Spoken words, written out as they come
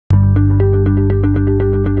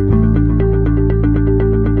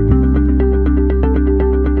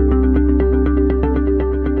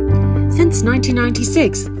Since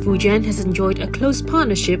 1996, Fujian has enjoyed a close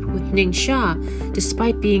partnership with Ningxia,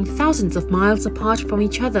 despite being thousands of miles apart from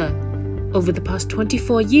each other. Over the past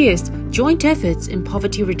 24 years, joint efforts in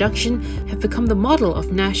poverty reduction have become the model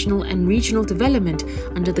of national and regional development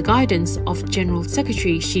under the guidance of General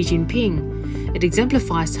Secretary Xi Jinping. It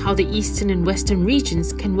exemplifies how the eastern and western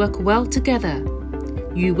regions can work well together.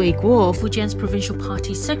于伟国, Fujian's provincial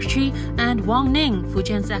party secretary, and Wang Ning,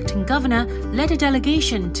 Fujian's acting governor, led a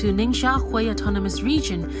delegation to Ningxia Hui Autonomous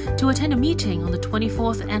Region to attend a meeting on the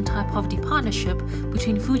 24th Anti-Poverty Partnership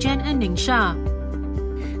between Fujian and Ningxia.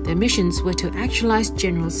 Their missions were to actualize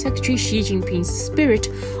General Secretary Xi Jinping's spirit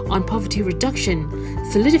on poverty reduction,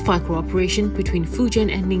 solidify cooperation between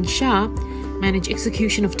Fujian and Ningxia, manage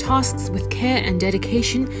execution of tasks with care and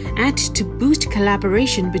dedication, and to boost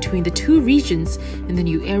collaboration between the two regions in the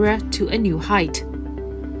new era to a new height.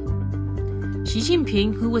 Xi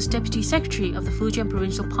Jinping, who was Deputy Secretary of the Fujian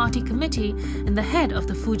Provincial Party Committee and the head of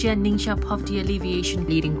the Fujian Ningxia Poverty Alleviation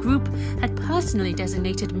Leading Group, had personally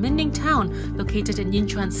designated闽寧town, located in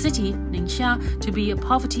Yinchuan City, Ningxia, to be a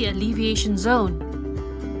poverty alleviation zone.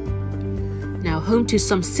 Now home to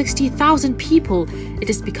some 60,000 people, it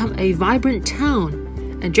has become a vibrant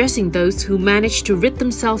town. Addressing those who managed to rid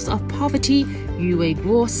themselves of poverty,于偉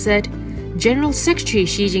國said, General Secretary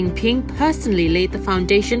Xi Jinping personally laid the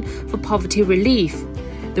foundation for poverty relief.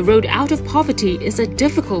 The road out of poverty is a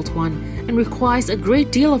difficult one and requires a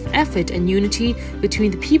great deal of effort and unity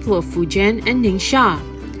between the people of Fujian and Ningxia.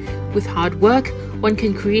 With hard work, one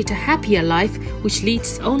can create a happier life which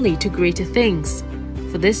leads only to greater things.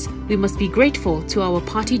 For this, we must be grateful to our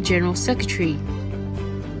party General Secretary.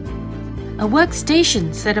 A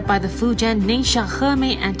workstation set up by the Fujian Ningxia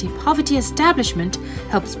Hui Anti-Poverty Establishment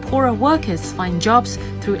helps poorer workers find jobs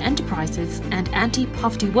through enterprises and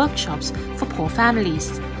anti-poverty workshops for poor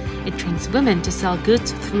families. It trains women to sell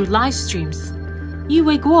goods through live streams.于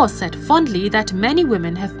偉國said fondly that many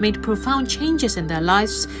women have made profound changes in their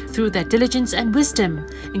lives through their diligence and wisdom,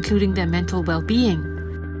 including their mental well-being.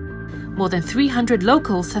 More than 300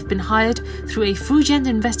 locals have been hired through a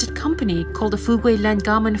Fujian-invested company called the Fujian Land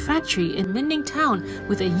Garment Factory in闽寧town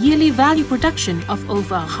with a yearly value production of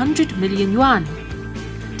over 100 million yuan.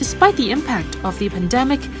 Despite the impact of the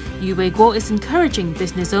pandemic,于偉國is encouraging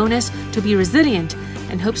business owners to be resilient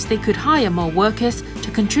and hopes they could hire more workers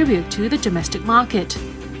to contribute to the domestic market.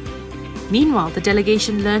 Meanwhile, the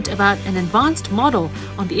delegation learned about an advanced model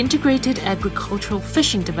on the integrated agricultural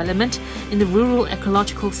fishing development in the rural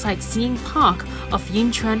ecological sightseeing park of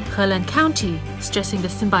Yinchuan, Helan County, stressing the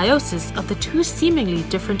symbiosis of the two seemingly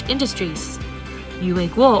different industries.于偉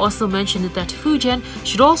國also mentioned that Fujian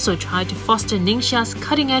should also try to foster Ningxia's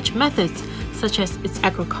cutting-edge methods, such as its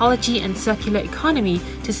agroecology and circular economy,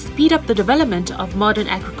 to speed up the development of modern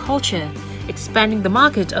agriculture, expanding the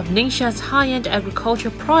market of Ningxia's high-end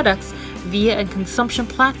agriculture products via a consumption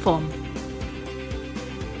platform.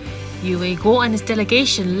于偉國and his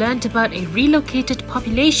delegation learned about a relocated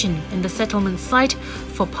population in the settlement site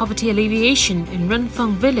for poverty alleviation in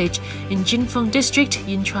Renfeng village in Jinfeng district,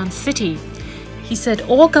 Yinchuan City. He said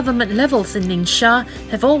all government levels in Ningxia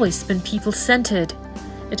have always been people-centered.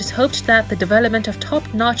 It is hoped that the development of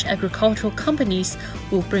top-notch agricultural companies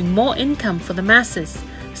will bring more income for the masses,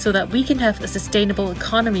 so that we can have a sustainable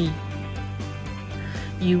economy.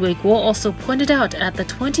于偉國also pointed out at the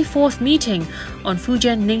 24th meeting on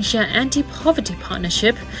Fujian-Ningxia Anti-Poverty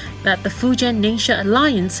Partnership that the Fujian-Ningxia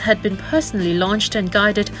Alliance had been personally launched and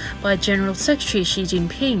guided by General Secretary Xi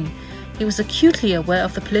Jinping. He was acutely aware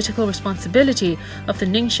of the political responsibility of the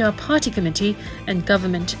Ningxia Party Committee and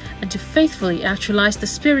government, and to faithfully actualize the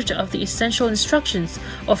spirit of the essential instructions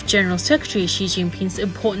of General Secretary Xi Jinping's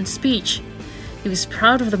important speech. He was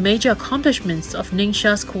proud of the major accomplishments of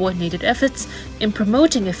Ningxia's coordinated efforts in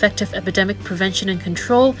promoting effective epidemic prevention and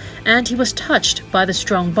control, and he was touched by the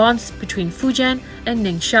strong bonds between Fujian and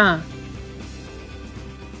Ningxia.